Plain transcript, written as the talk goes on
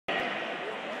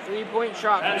3-point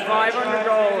shot for $500. We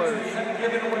have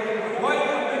given away quite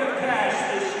a bit of cash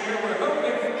this year. We're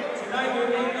hoping tonight will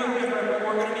be no different, but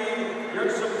we're going to need your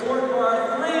support for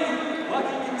our 3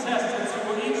 lucky contestants who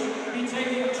will each be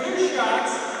taking 2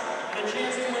 shots and a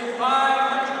chance to win $500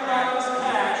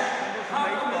 cash,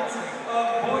 compliments of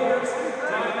Boyers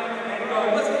Diamond and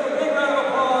Gold. Let's give a big round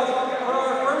of applause for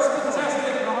our first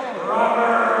contestant,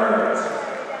 Robert.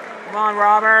 Come on,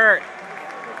 Robert.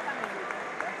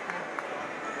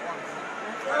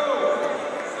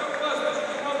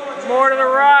 More to the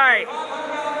right.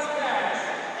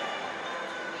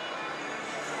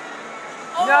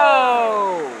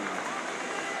 No.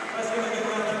 Let's give a big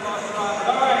round of applause for Robert.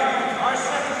 All right, our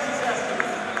second contestant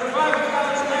for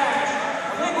 $500 cash.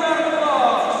 A big round of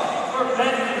applause for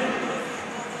Benton.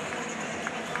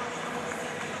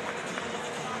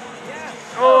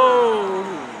 Oh.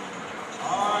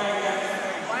 All right, guys.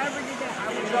 Whatever you get, I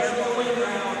would Just the win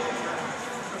round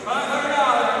for $500.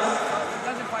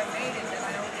 because if I made it, then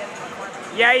I don't get my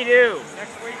 $500. Yeah, you do.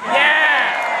 Next week. Yeah.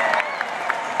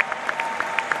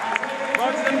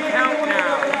 Let them count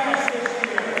now.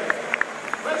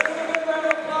 Let's give a big round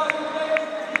of applause for Blake.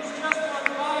 He's just won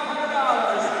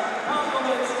 $500.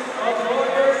 Compliments of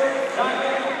Boyers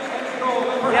Diamond and Gold.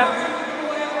 And perhaps we can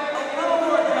win a little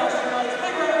more cash tonight.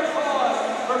 Big round of applause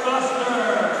for Buster.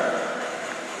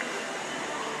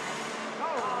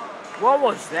 What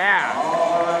was that?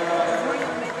 All right, guys.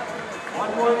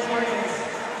 One more chance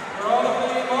for all the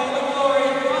fame, all the glory,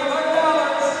 $500.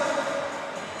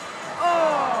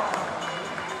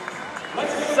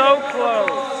 Let's give a So big round of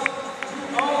close. applause to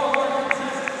all of our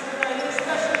contestants tonight,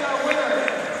 especially our winner.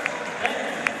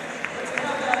 Let's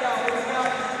count that out. We've got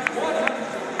 100,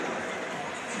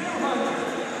 200,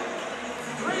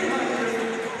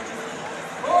 300,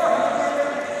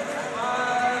 400,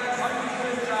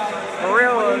 $500. Gorillas.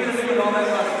 What are you gonna do with all that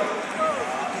money?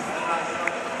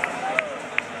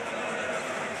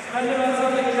 Spend it on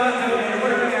something you're not doing.